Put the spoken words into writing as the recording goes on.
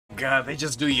god, they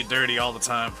just do you dirty all the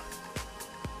time.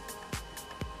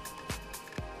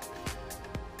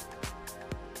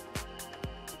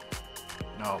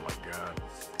 Oh my god.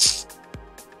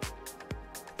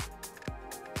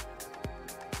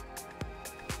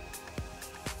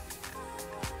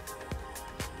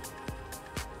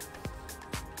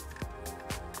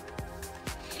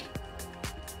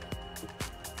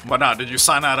 But now, did you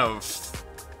sign out of...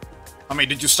 I mean,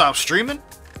 did you stop streaming?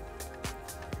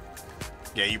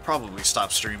 Yeah, you probably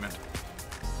stopped streaming.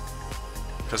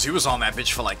 Because he was on that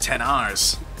bitch for like 10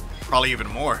 hours. Probably even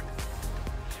more.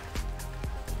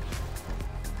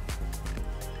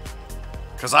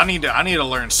 Because I need to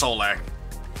learn Solak.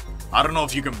 I don't know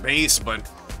if you can base, but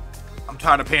I'm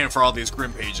tired of paying for all these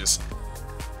Grim pages.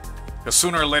 Because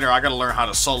sooner or later, I gotta learn how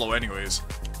to solo anyways.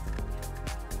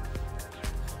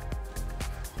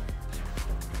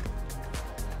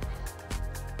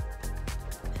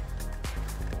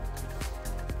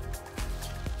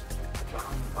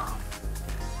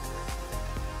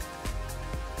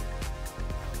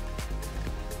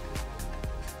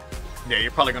 Yeah,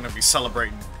 you're probably gonna be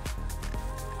celebrating.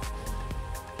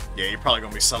 Yeah, you're probably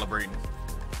gonna be celebrating.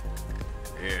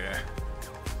 Yeah.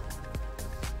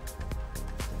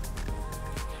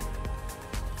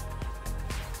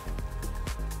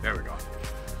 There we go.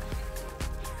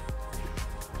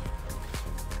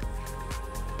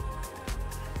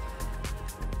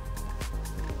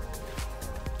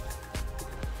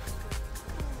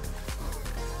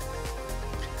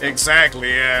 Exactly,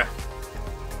 yeah.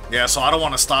 Yeah, so I don't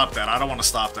want to stop that. I don't want to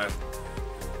stop that.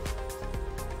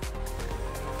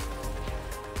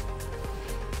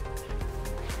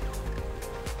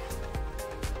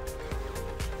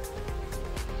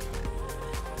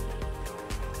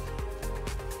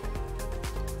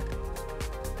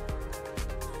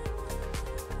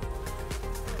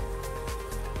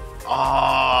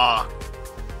 Ah.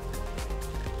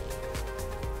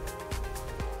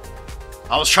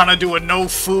 I was trying to do a no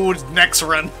food next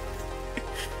run.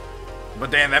 But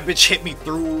damn, that bitch hit me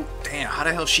through... Damn, how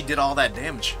the hell she did all that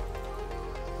damage?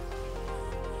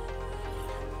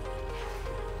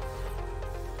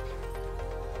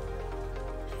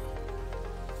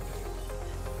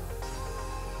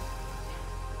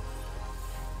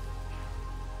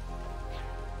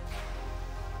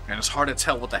 And it's hard to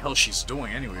tell what the hell she's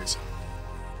doing anyways.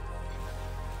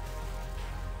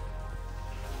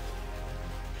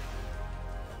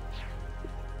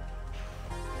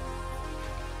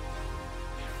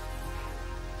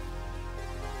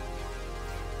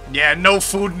 Yeah, no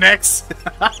food next.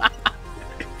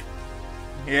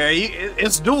 Yeah,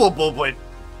 it's doable, but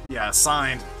yeah,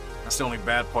 signed. That's the only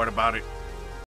bad part about it.